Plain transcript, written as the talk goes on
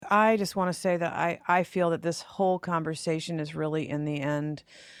I just want to say that I feel that this whole conversation is really, in the end,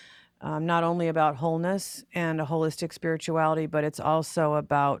 not only about wholeness and a holistic spirituality, but it's also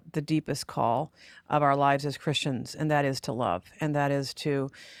about the deepest call of our lives as Christians, and that is to love, and that is to,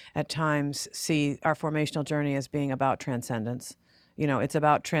 at times, see our formational journey as being about transcendence. It's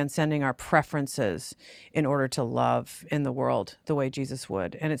about transcending our preferences in order to love in the world the way Jesus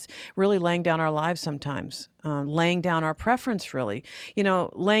would. And it's really laying down our lives sometimes, laying down our preference, really.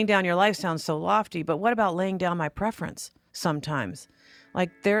 Laying down your life sounds so lofty, but what about laying down my preference sometimes?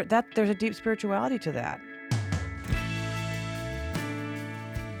 Like there's a deep spirituality to that.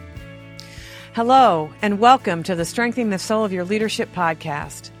 Hello, and welcome to the Strengthening the Soul of Your Leadership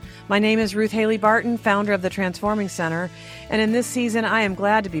podcast. My name is Ruth Haley Barton, founder of the Transforming Center, and in this season, I am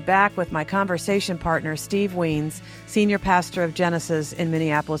glad to be back with my conversation partner, Steve Wiens, senior pastor of Genesis in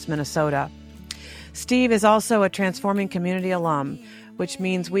Minneapolis, Minnesota. Steve is also a Transforming Community alum, which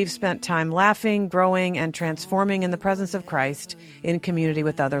means we've spent time laughing, growing, and transforming in the presence of Christ in community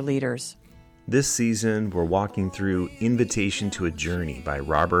with other leaders. This season, we're walking through Invitation to a Journey by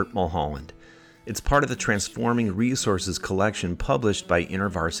Robert Mulholland. It's part of the Transforming Resources collection published by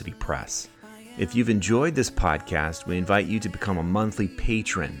InterVarsity Press. If you've enjoyed this podcast, we invite you to become a monthly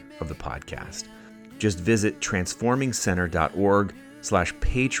patron of the podcast. Just visit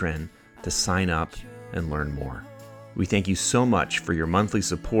transformingcenter.org/patron to sign up and learn more. We thank you so much for your monthly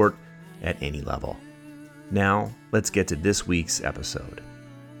support at any level. Now, let's get to this week's episode.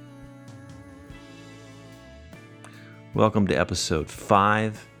 Welcome to episode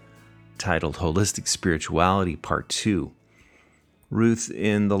 5, titled Holistic Spirituality, Part 2. Ruth,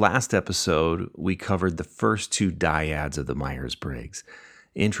 in the last episode, we covered the first 2 dyads of the Myers-Briggs: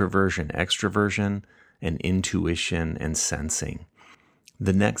 introversion, extroversion, and intuition and sensing.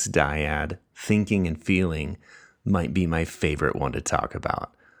 The next dyad, thinking and feeling, might be my favorite one to talk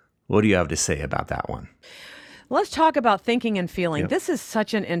about. What do you have to say about that one? Let's talk about thinking and feeling. Yep. This is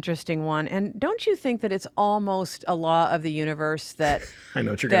such an interesting one. And don't you think that it's almost a law of the universe that I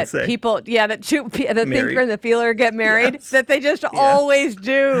know what you're going to say. People, the thinker and the feeler get married, Yes. that they just always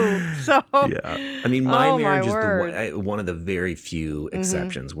do. So, yeah. I mean, my marriage is one of the very few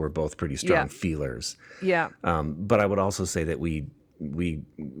exceptions. We're both pretty strong feelers. Yeah. But I would also say that we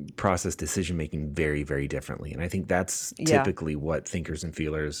process decision-making very, very differently. And I think that's typically what thinkers and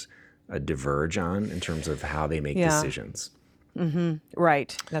feelers diverge on in terms of how they make decisions. Mm-hmm.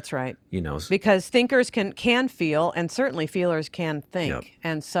 Right. That's right. Because thinkers can feel, and certainly feelers can think. Yep.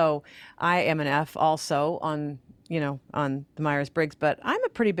 And so I am an F also on the Myers-Briggs, but I'm a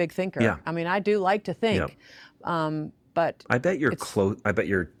pretty big thinker. Yeah. I mean, I do like to think. But I bet you're close. I bet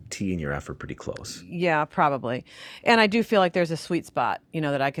your T and your F are pretty close. Yeah, probably. And I do feel like there's a sweet spot,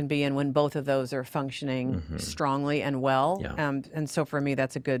 that I can be in when both of those are functioning strongly and well. Yeah. And so for me,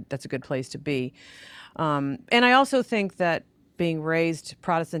 that's a good place to be. And I also think that being raised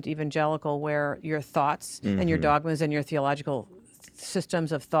Protestant evangelical, where your thoughts and your dogmas and your theological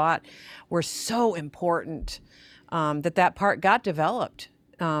systems of thought were so important, that part got developed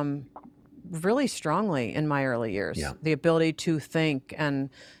really strongly in my early years. Yeah. The ability to think and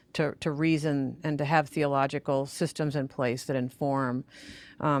to reason and to have theological systems in place that inform.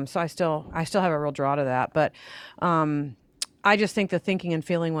 So I still have a real draw to that. But I just think the thinking and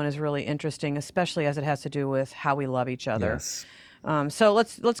feeling one is really interesting, especially as it has to do with how we love each other. Yes. So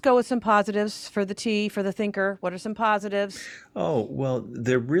let's go with some positives for the T, for the thinker. What are some positives? Oh, well,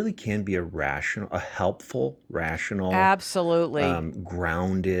 there really can be a helpful, rational, absolutely,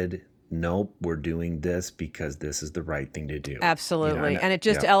 grounded, nope, we're doing this because this is the right thing to do. Absolutely. And it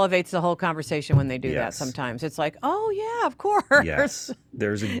just elevates the whole conversation when they do that sometimes. It's like, oh, yeah, of course. Yes.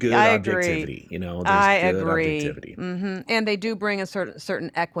 There's a good I objectivity. agree. There's I good agree. objectivity. Mm-hmm. And they do bring a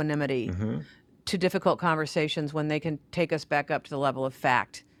certain equanimity to difficult conversations when they can take us back up to the level of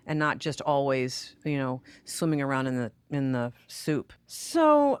fact and not just always, swimming around in the soup.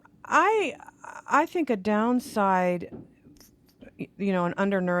 So I think a downside, an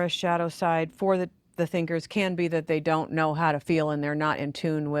undernourished shadow side for the thinkers can be that they don't know how to feel and they're not in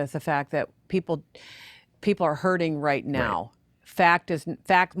tune with the fact that people are hurting right now.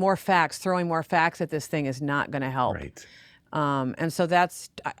 Right. More facts, throwing more facts at this thing is not going to help. Right. And so that's,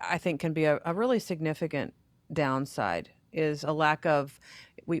 I think, can be a really significant downside, is a lack of,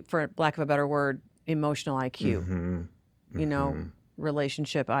 for lack of a better word, emotional IQ.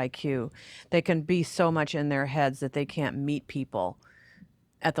 Relationship IQ. They can be so much in their heads that they can't meet people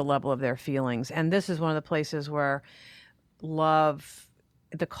at the level of their feelings. And this is one of the places where love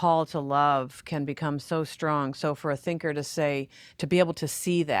the call to love can become so strong. So for a thinker to say, to be able to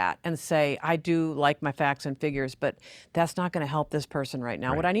see that and say, I do like my facts and figures, but that's not going to help this person right now.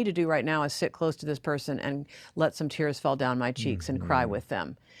 What Right. I need to do right now is sit close to this person and let some tears fall down my cheeks and cry with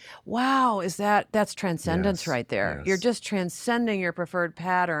them. Wow, that's transcendence Yes. right there. You're Yes. just transcending your preferred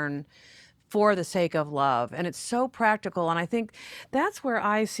pattern for the sake of love. And it's so practical. And I think that's where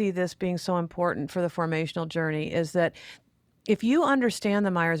I see this being so important for the formational journey, is that if you understand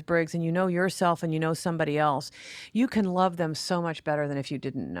the Myers-Briggs and you know yourself and you know somebody else, you can love them so much better than if you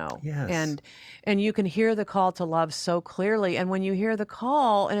didn't know. Yes. And you can hear the call to love so clearly. And when you hear the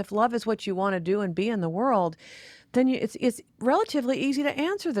call, and if love is what you want to do and be in the world, then it's relatively easy to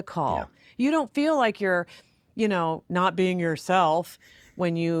answer the call. Yeah. You don't feel like you're, not being yourself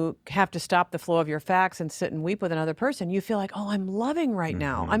when you have to stop the flow of your facts and sit and weep with another person. You feel like, oh, I'm loving right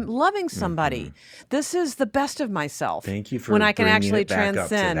now. I'm loving somebody. This is the best of myself. Thank you for when I can bringing actually it back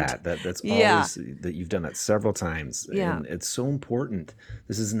transcend. up to that. That's Yeah. always that you've done that several times, Yeah. and it's so important.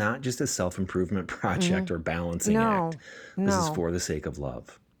 This is not just a self-improvement project or balancing act. This is No. for the sake of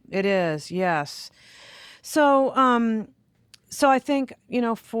love. It is, yes. So, so I think,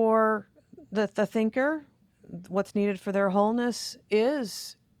 for the thinker, what's needed for their wholeness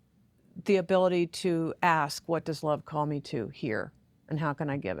is the ability to ask, what does love call me to here? And how can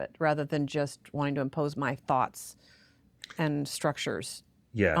I give it? Rather than just wanting to impose my thoughts and structures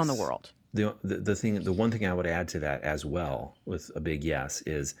Yes. on the world. The one thing I would add to that as well, with a big yes,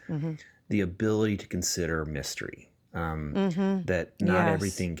 is the ability to consider mystery. That not Yes.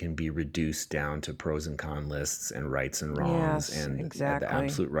 everything can be reduced down to pros and con lists and rights and wrongs Yes, and exactly. the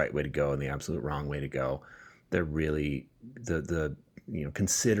absolute right way to go and the absolute wrong way to go. They're really the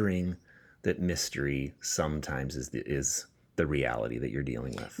considering that mystery sometimes is the reality that you're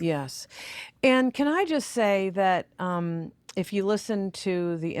dealing with. Yes. And can I just say that if you listen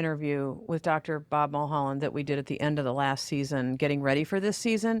to the interview with Dr. Bob Mulholland that we did at the end of the last season, getting ready for this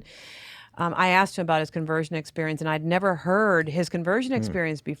season, I asked him about his conversion experience, and I'd never heard his conversion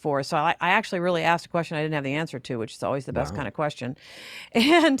experience before. So I actually really asked a question I didn't have the answer to, which is always the best kind of question.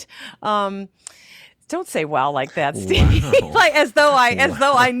 And don't say "wow" like that, Steve. Wow. Like as though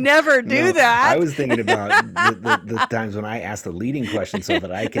I never do No, that. I was thinking about the times when I ask the leading question so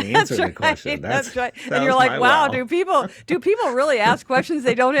that I can answer the question. That's right. that And you're was like, my wow, do people really ask questions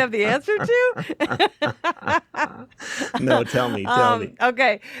they don't have the answer to? No, tell me.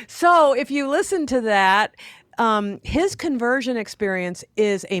 Okay. So if you listen to that, his conversion experience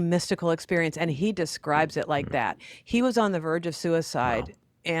is a mystical experience, and he describes it like that. He was on the verge of suicide.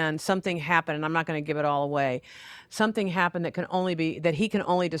 And something happened, and I'm not going to give it all away. Something happened that he can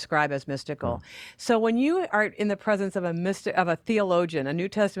only describe as mystical. So when you are in the presence of a theologian, a New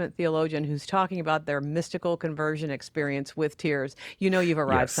Testament theologian who's talking about their mystical conversion experience with tears, you've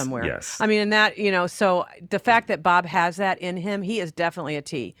arrived Yes, somewhere. yes. I mean, and that, so the fact that Bob has that in him, he is definitely a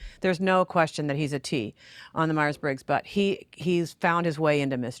T. There's no question that he's a T on the Myers-Briggs, but he's found his way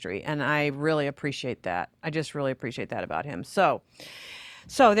into mystery, and I really appreciate that. I just really appreciate that about him. So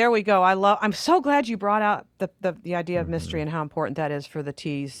there we go. I'm so glad you brought out the idea of mystery and how important that is for the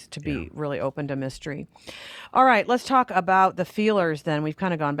T's to be really open to mystery. All right, let's talk about the feelers then. We've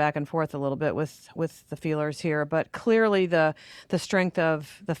kind of gone back and forth a little bit with the feelers here, but clearly the strength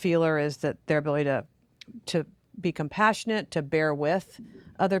of the feeler is that their ability to be compassionate, to bear with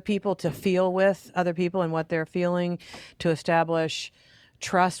other people, to feel with other people and what they're feeling, to establish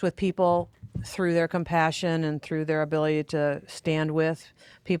trust with people through their compassion and through their ability to stand with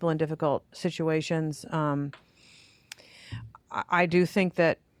people in difficult situations. I do think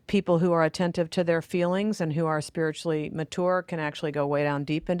that people who are attentive to their feelings and who are spiritually mature can actually go way down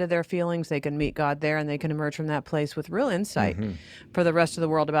deep into their feelings. They can meet God there, and they can emerge from that place with real insight for the rest of the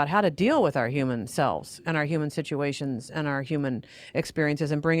world about how to deal with our human selves and our human situations and our human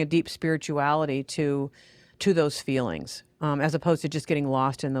experiences, and bring a deep spirituality to those feelings, as opposed to just getting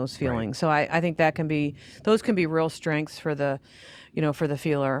lost in those feelings. So I think those can be real strengths for the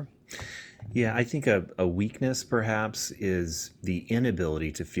feeler. Yeah, I think a weakness perhaps is the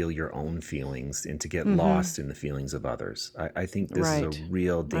inability to feel your own feelings and to get lost in the feelings of others. I think this is Right. a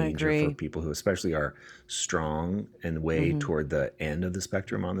real danger for agree. people who especially are strong and way toward the end of the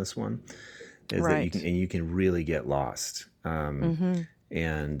spectrum on this one, is that Right. you can really get lost.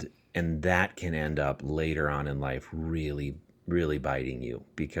 And that can end up later on in life really, really biting you,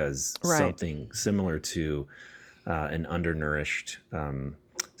 because Right. something similar to an undernourished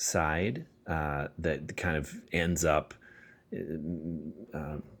side that kind of ends up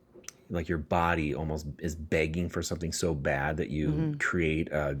like your body almost is begging for something so bad that you create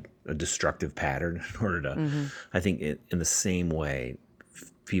a destructive pattern in order to, I think in the same way,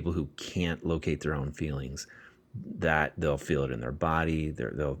 people who can't locate their own feelings, that they'll feel it in their body.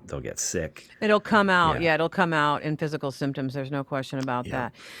 They'll get sick. It'll come out. Yeah. Yeah, it'll come out in physical symptoms. There's no question about Yeah.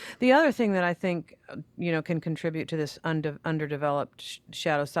 that. The other thing that I think, can contribute to this underdeveloped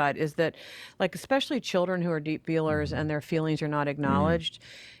shadow side is that, like, especially children who are deep feelers and their feelings are not acknowledged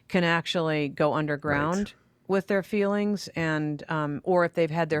can actually go underground with their feelings, and or if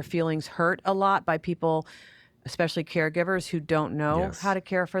they've had their feelings hurt a lot by people, especially caregivers who don't know Yes. how to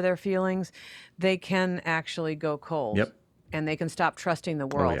care for their feelings, they can actually go cold. Yep. And they can stop trusting the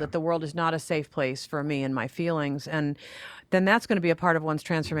world, yeah. that the world is not a safe place for me and my feelings. And then that's going to be a part of one's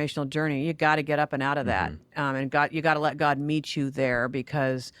transformational journey. You got to get up and out of that. And you got to let God meet you there,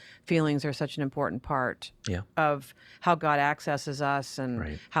 because feelings are such an important part Yeah. of how God accesses us and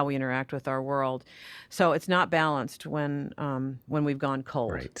Right. how we interact with our world. So it's not balanced when we've gone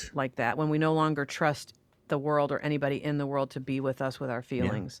cold Right. like that, when we no longer trust the world or anybody in the world to be with us with our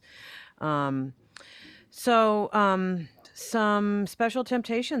feelings. Some special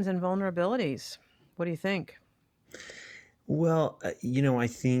temptations and vulnerabilities. What do you think? Well, I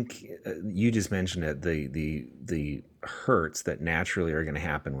think you just mentioned it. The hurts that naturally are going to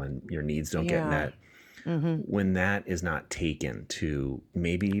happen when your needs don't get Yeah. met. When that is not taken to,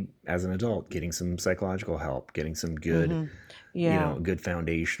 maybe as an adult, getting some psychological help, getting some good, Yeah. good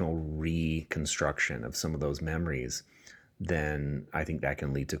foundational reconstruction of some of those memories, then I think that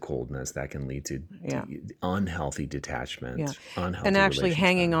can lead to coldness. That can lead to Yeah. unhealthy detachment, Yeah. unhealthy And actually relationship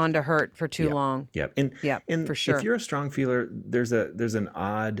hanging patterns. on to hurt for too long. Yeah, and Yeah, and for sure. if you're a strong feeler, there's an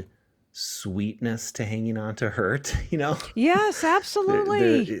odd sweetness to hanging on to hurt. Yes,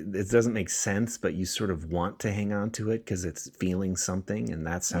 absolutely. It doesn't make sense, but you sort of want to hang on to it because it's feeling something, and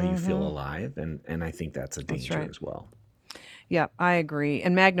that's how you feel alive. And I think that's a danger right. as well. Yeah, I agree.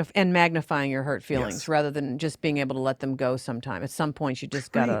 And magnifying your hurt feelings Yes. rather than just being able to let them go sometime. At some point, you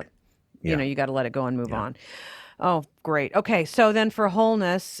just gotta, Right. Yeah. you gotta let it go and move on. Oh, great. Okay, so then for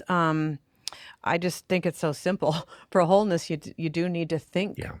wholeness, I just think it's so simple. For wholeness, you do need to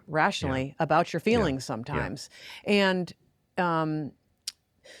think Yeah. rationally about your feelings sometimes, and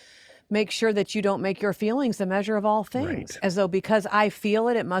make sure that you don't make your feelings the measure of all things, Right. as though because I feel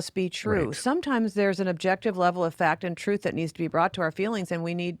it, it must be true. Right. Sometimes there's an objective level of fact and truth that needs to be brought to our feelings, and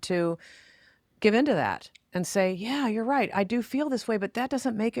we need to give into that and say, yeah, you're right. I do feel this way, but that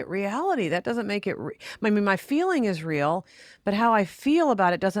doesn't make it reality. That doesn't make it my feeling is real, but how I feel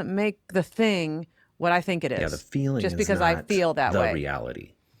about it doesn't make the thing what I think it is. Yeah, the feeling just is because I not feel that the way.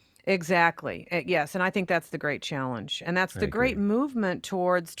 reality. Exactly. Yes, and I think that's the great challenge. And that's the great movement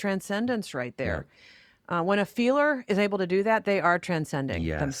towards transcendence right there. When a feeler is able to do that, they are transcending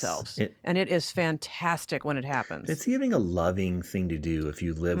Yes. themselves. And it is fantastic when it happens. It's even a loving thing to do if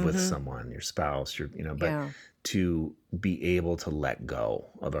you live with someone, your spouse, but Yeah. to be able to let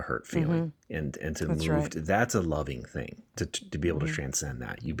go of a hurt feeling and to That's move, right. that's a loving thing to be able to transcend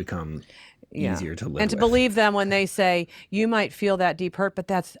that. You become easier to live and to with. believe them when they say, you might feel that deep hurt, but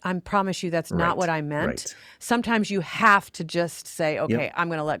I promise you that's not Right, what I meant. right. Sometimes you have to just say, okay, Yep. I'm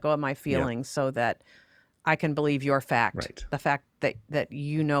going to let go of my feelings so that I can believe your fact, Right. the fact that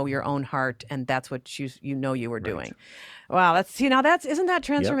you know your own heart, and that's what you were doing. Wow, isn't that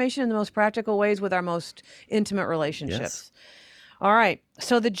transformation in the most practical ways with our most intimate relationships? Yes. All right,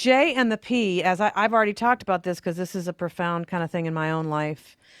 so the J and the P, as I've already talked about this because this is a profound kind of thing in my own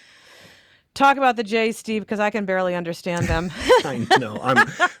life. Talk about the J's, Steve, because I can barely understand them. I know.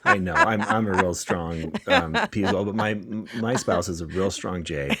 I'm a real strong P as well, but my spouse is a real strong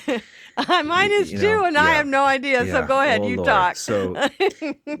J. Mine is too, and I have no idea. So go ahead, you Lord. talk. So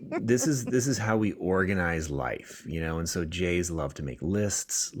this is how we organize life, and so J's love to make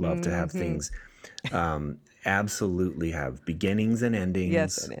lists, love to have things absolutely have beginnings and endings.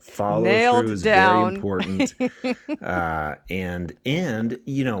 Yes, follow nailed through is down. very important. And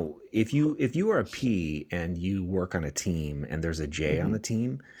if you are a P and you work on a team and there's a J on the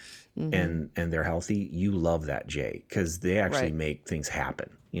team and they're healthy, you love that J because they actually Right. make things happen.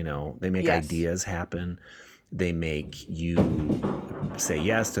 They make Yes. ideas happen. They make you say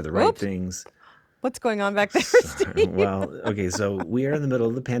yes to the right Whoops. things. What's going on back there, Steve? Well, okay, so we are in the middle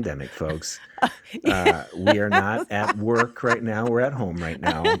of the pandemic, folks. We are not at work right now. We're at home right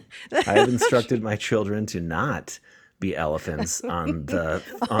now. I have instructed my children to not be elephants on the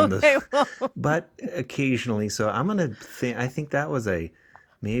Okay, well, but occasionally. So I'm gonna think. I think that was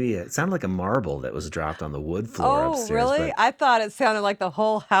maybe it sounded like a marble that was dropped on the wood floor upstairs. really? but- I thought it sounded like the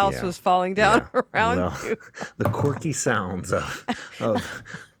whole house Yeah. was falling down Yeah. around Well, you. the quirky sounds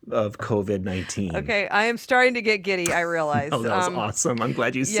of COVID-19. Okay, I am starting to get giddy, I realize. Oh, that was awesome. I'm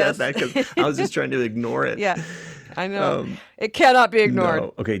glad you yes. said that because I was just trying to ignore it. Yeah. I know. It cannot be ignored.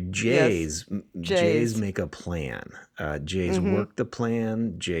 No. Okay, Yes. J's Jays. make a plan. J's work the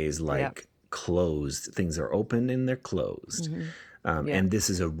plan. J's Yep. like closed. Things are open and they're closed. Yeah. And this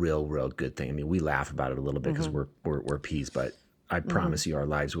is a real good thing. I mean, we laugh about it a little bit because we're P's, but I promise you our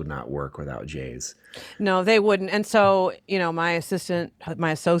lives would not work without J's. No, they wouldn't. And so, my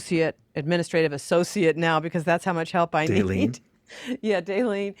administrative associate now, because that's how much help I Daleen? need. Yeah,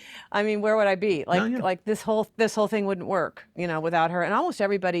 Daleen. I mean, where would I be? Like, Oh, yeah. like this whole thing wouldn't work, without her. And almost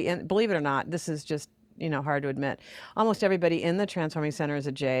everybody believe it or not, this is just, hard to admit. Almost everybody in the Transforming Center is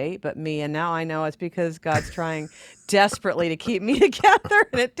a J, but me. And now I know it's because God's trying desperately to keep me together,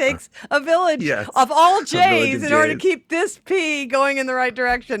 and it takes a village Yes. of all village J's of in order to Js. keep this P going in the right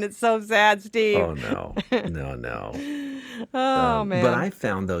direction. It's so sad, Steve. Oh, no. No. Oh, man. But I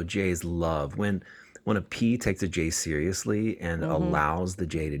found, though, J's love when a P takes a J seriously and allows the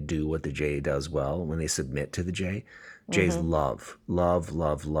J to do what the J does well, when they submit to the J, J's love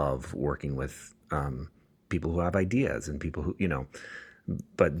working with people who have ideas and people who,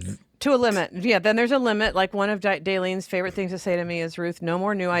 but to a limit. Yeah, then there's a limit. Like one of Daleen's favorite things to say to me is, Ruth, no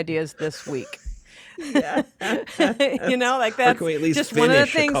more new ideas this week. yeah. Like that's can we at least just one of the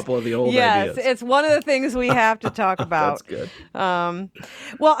finish a things. couple of the old yes, ideas? it's one of the things we have to talk about. That's good.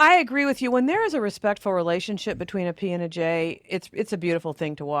 Well, I agree with you. When there is a respectful relationship between a P and a J, it's a beautiful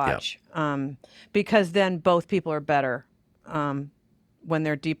thing to watch. Because then both people are better. When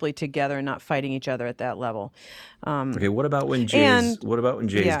they're deeply together and not fighting each other at that level. Okay, what about when J's and-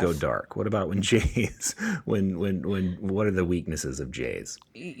 go yes. dark? What about when J's what are the weaknesses of J's?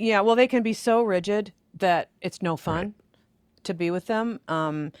 Yeah, well, they can be so rigid that it's no fun to be with them.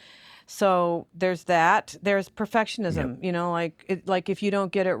 So there's that. There's perfectionism. Like if you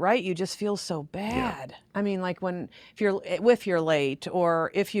don't get it right, you just feel so bad. I mean, like if you're late, or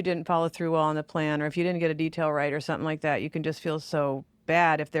if you didn't follow through well on the plan, or if you didn't get a detail right or something like that, you can just feel so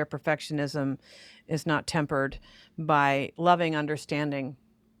bad if their perfectionism is not tempered by loving understanding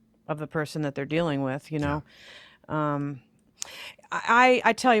of the person that they're dealing with.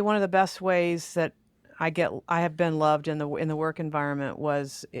 I tell you, one of the best ways that I have been loved in the work environment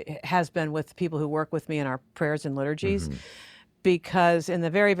has been with people who work with me in our prayers and liturgies, because in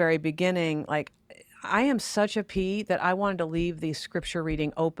the very, very beginning, like, I am such a P that I wanted to leave the scripture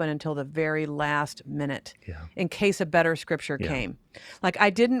reading open until the very last minute in case a better scripture came. Like, I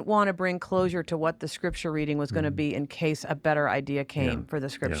didn't want to bring closure to what the scripture reading was going to be in case a better idea came for the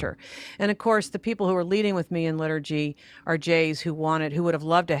scripture. And of course, the people who are leading with me in liturgy are J's who would have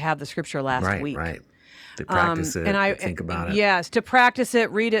loved to have the scripture last week. Right. To practice it, to think about it. Yes, to practice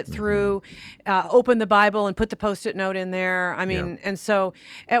it, read it through, open the Bible and put the Post-it note in there. I mean, and so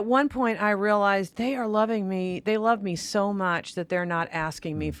at one point I realized they are loving me. They love me so much that they're not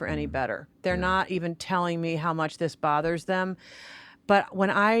asking me for any better. They're not even telling me how much this bothers them. But when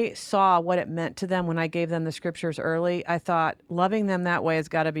I saw what it meant to them when I gave them the scriptures early, I thought loving them that way has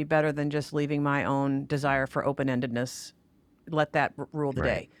got to be better than just leaving my own desire for open-endedness. Let that rule the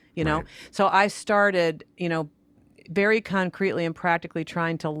day. So I started, very concretely and practically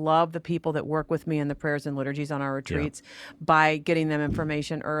trying to love the people that work with me in the prayers and liturgies on our retreats by getting them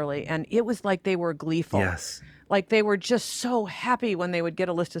information early. And it was like they were gleeful. Yes. Like they were just so happy when they would get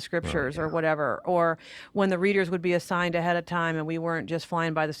a list of scriptures or whatever, or when the readers would be assigned ahead of time and we weren't just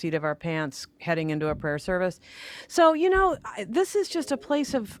flying by the seat of our pants heading into a prayer service. So, this is just a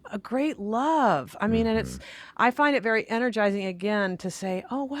place of a great love. I mean, and I find it very energizing again to say,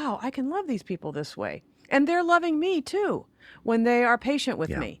 oh, wow, I can love these people this way. And they're loving me too when they are patient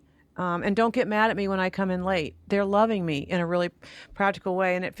with me. And don't get mad at me when I come in late. They're loving me in a really practical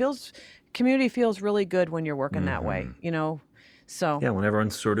way. And community feels really good when you're working that way, so. Yeah, when everyone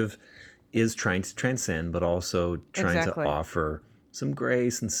sort of is trying to transcend, but also trying to offer some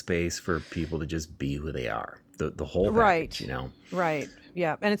grace and space for people to just be who they are, the whole package, Right,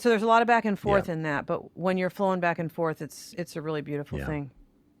 yeah. And so there's a lot of back and forth in that, but when you're flowing back and forth, it's a really beautiful thing.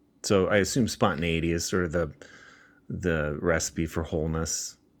 So I assume spontaneity is sort of the recipe for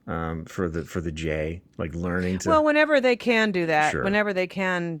wholeness. For the J, like learning to. Well, whenever they can do that, Sure. whenever they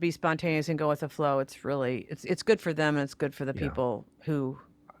can be spontaneous and go with the flow, it's really it's good for them and it's good for the people who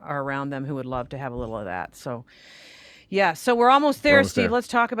are around them who would love to have a little of that. So, so we're almost there, Steve. There. Let's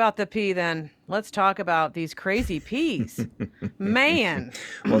talk about the P then. Let's talk about these crazy Ps. Man.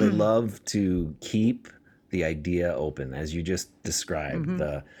 Well, they love to keep the idea open, as you just described,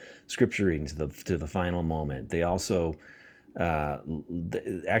 the scripture reading to the final moment. They also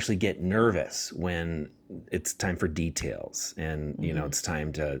actually get nervous when it's time for details and it's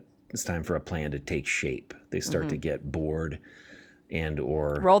time for a plan to take shape. They start to get bored and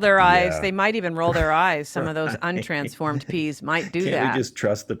or Roll their eyes. yeah. They might even roll their eyes. Some of those untransformed peas might do Can't that. we just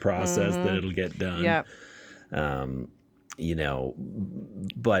trust the process that it'll get done? Yep. You know,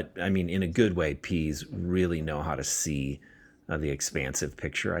 but I mean, in a good way, peas really know how to see the expansive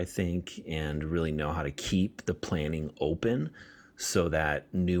picture, I think, and really know how to keep the planning open so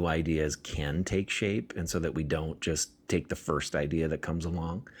that new ideas can take shape and so that we don't just take the first idea that comes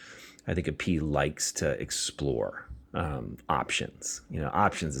along. I think a pea likes to explore options. You know,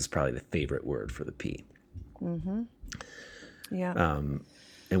 options is probably the favorite word for the pea. Yeah.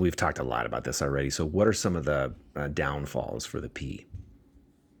 And we've talked a lot about this already. So, what are some of the downfalls for the pea?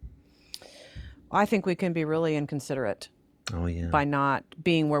 I think we can be really inconsiderate Oh, yeah. by not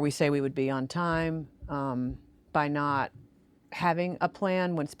being where we say we would be on time, by not having a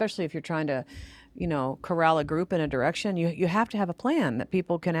plan when, especially if you're trying to, corral a group in a direction, you have to have a plan that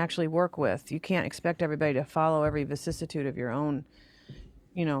people can actually work with. You can't expect everybody to follow every vicissitude of your own,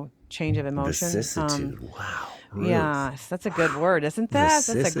 change of emotion. Vicissitude. Wow. Ruth. Yes, that's a good word, isn't that? That's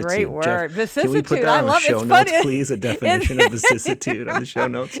a great Vicissitude. word. Jeff, Vicissitude. can we put that I on the love show it's notes, fun. please? A definition of vicissitude on the show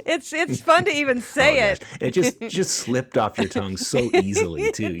notes. It's fun to even say Oh, it. gosh. It just slipped off your tongue so easily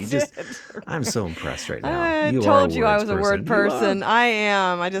too. I'm so impressed right now. I You are told a you I words was a word You are. person. I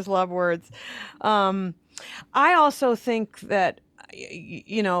am. I just love words. I also think that,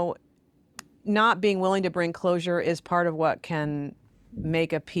 not being willing to bring closure is part of what can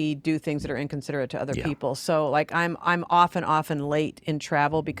make a P do things that are inconsiderate to other Yeah. people. So like I'm often late in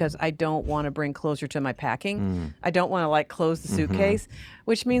travel because I don't want to bring closure to my packing. I don't want to like close the suitcase,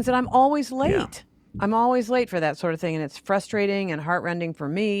 which means that I'm always late. I'm always late for that sort of thing, and it's frustrating and heartrending for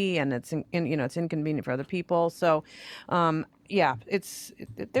me, and it's it's inconvenient for other people. So, there's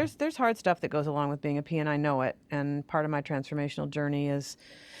hard stuff that goes along with being a P, and I know it. And part of my transformational journey is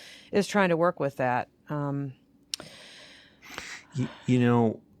trying to work with that.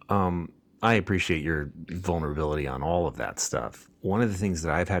 I appreciate your vulnerability on all of that stuff. One of the things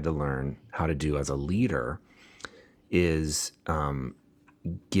that I've had to learn how to do as a leader is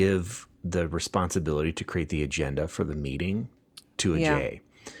give the responsibility to create the agenda for the meeting to a Yeah. Jay.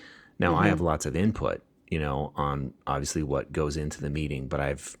 Now, I have lots of input, on obviously what goes into the meeting, but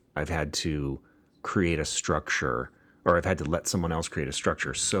I've had to create a structure, or I've had to let someone else create a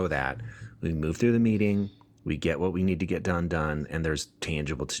structure so that we move through the meeting, we get what we need to get done, and there's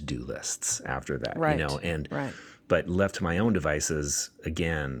tangible to-do lists after that, Right. Right. But left to my own devices,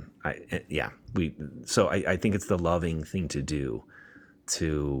 again, I think it's the loving thing to do,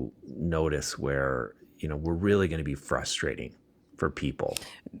 to notice where, we're really going to be frustrating for people.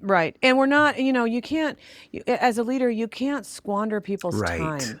 Right. And we're not, as a leader, you can't squander people's Right.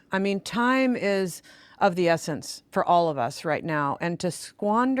 time. I mean, time is of the essence for all of us right now. And to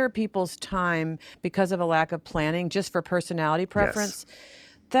squander people's time because of a lack of planning, just for personality preference,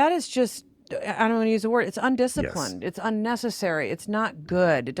 that is just, I don't want to use the word, it's undisciplined. It's unnecessary. It's not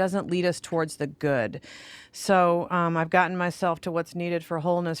good. It doesn't lead us towards the good. So I've gotten myself to what's needed for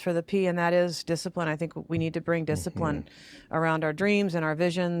wholeness for the P, and that is discipline. I think we need to bring discipline around our dreams and our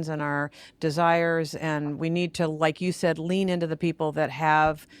visions and our desires. And we need to, like you said, lean into the people that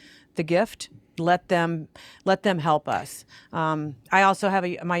have the gift. Let them help us. I also have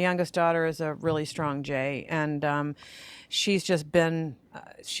my youngest daughter is a really strong J, and she's been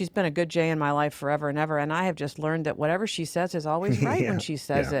a good J in my life forever and ever. And I have just learned that whatever she says is always right when she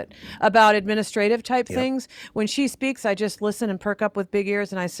says it. About administrative type things, when she speaks, I just listen and perk up with big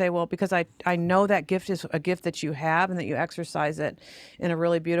ears, and I say, well, because I know that gift is a gift that you have and that you exercise it in a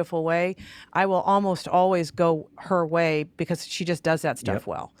really beautiful way. I will almost always go her way because she just does that stuff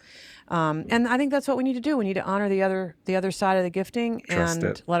well. And I think that's what we need to do. We need to honor the other side of the gifting Trust and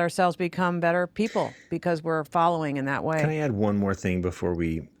it. let ourselves become better people because we're following in that way. Can I add one more thing before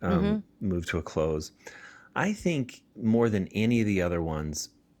we move to a close? I think more than any of the other ones,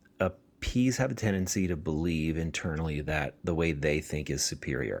 P's have a tendency to believe internally that the way they think is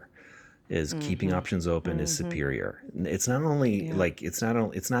superior, is keeping options open is superior. It's not only it's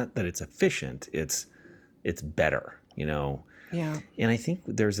not that it's efficient. It's better. Yeah. And I think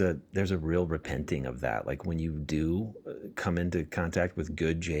there's a real repenting of that. Like when you do come into contact with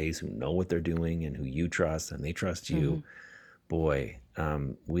good Jays who know what they're doing and who you trust and they trust you, boy,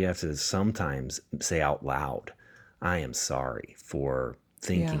 we have to sometimes say out loud, I am sorry for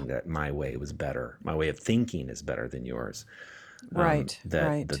thinking that my way was better. My way of thinking is better than yours. Right.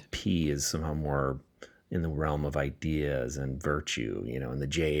 That the P is somehow more in the realm of ideas and virtue, and the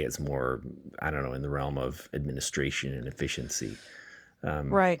J is more, I don't know, in the realm of administration and efficiency.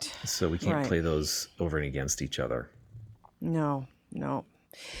 Right. So we can't play those over and against each other. No.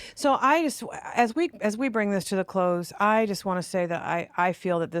 So I just, as we bring this to the close, I just want to say that I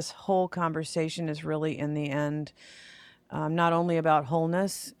feel that this whole conversation is really in the end not only about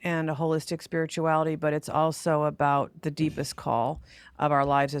wholeness and a holistic spirituality, but it's also about the deepest call of our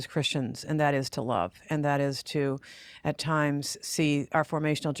lives as Christians, and that is to love, and that is to, at times, see our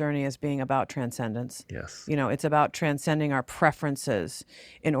formational journey as being about transcendence. Yes. You know, it's about transcending our preferences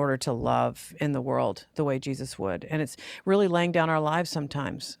in order to love in the world the way Jesus would. And it's really laying down our lives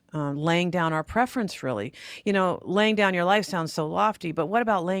sometimes, laying down our preference, really. You know, laying down your life sounds so lofty, but what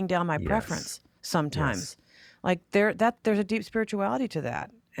about laying down my Yes. preference sometimes? Yes. Like there's a deep spirituality to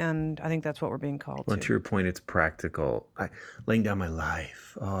that. And I think that's what we're being called Well, to. to your point, it's practical. Laying down my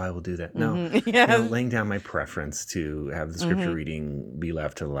life. Oh, I will do that. No, Yes. laying down my preference to have the scripture reading be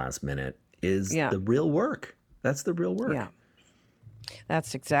left to the last minute is Yeah. the real work. That's the real work. Yeah.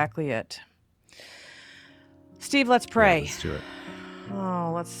 That's exactly it. Steve, let's Yeah, pray. let's do it.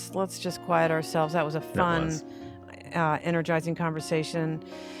 Oh, let's just quiet ourselves. That was a fun, was. energizing conversation,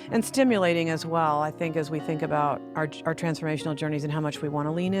 and stimulating as well. I think as we think about our transformational journeys and how much we want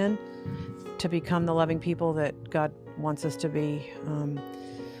to lean in to become the loving people that God wants us to be,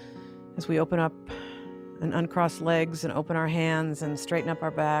 as we open up and uncross legs and open our hands and straighten up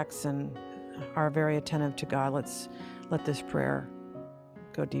our backs and are very attentive to God. Let's let this prayer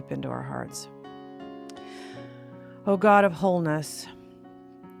go deep into our hearts. O God of wholeness,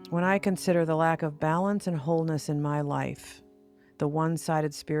 when I consider the lack of balance and wholeness in my life, the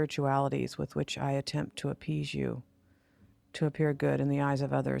one-sided spiritualities with which I attempt to appease you, to appear good in the eyes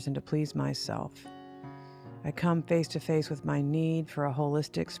of others, and to please myself, I come face to face with my need for a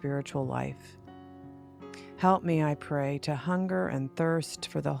holistic spiritual life. Help me, I pray, to hunger and thirst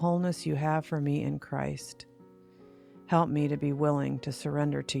for the wholeness you have for me in Christ. Help me to be willing to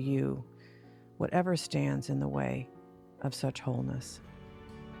surrender to you whatever stands in the way of such wholeness.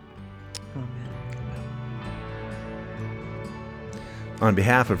 Amen. On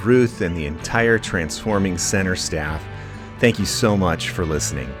behalf of Ruth and the entire Transforming Center staff, thank you so much for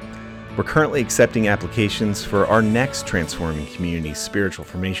listening. We're currently accepting applications for our next Transforming Community Spiritual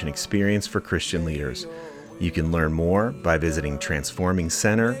Formation Experience for Christian leaders. You can learn more by visiting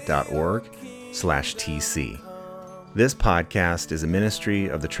transformingcenter.org/TC. This podcast is a ministry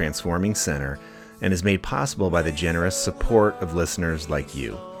of the Transforming Center and is made possible by the generous support of listeners like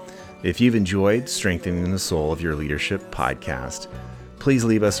you. If you've enjoyed Strengthening the Soul of Your Leadership podcast, please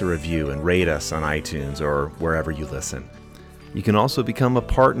leave us a review and rate us on iTunes or wherever you listen. You can also become a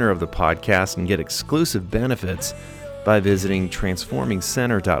partner of the podcast and get exclusive benefits by visiting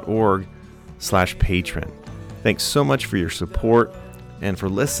transformingcenter.org/patron. Thanks so much for your support and for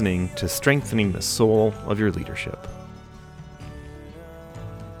listening to Strengthening the Soul of Your Leadership.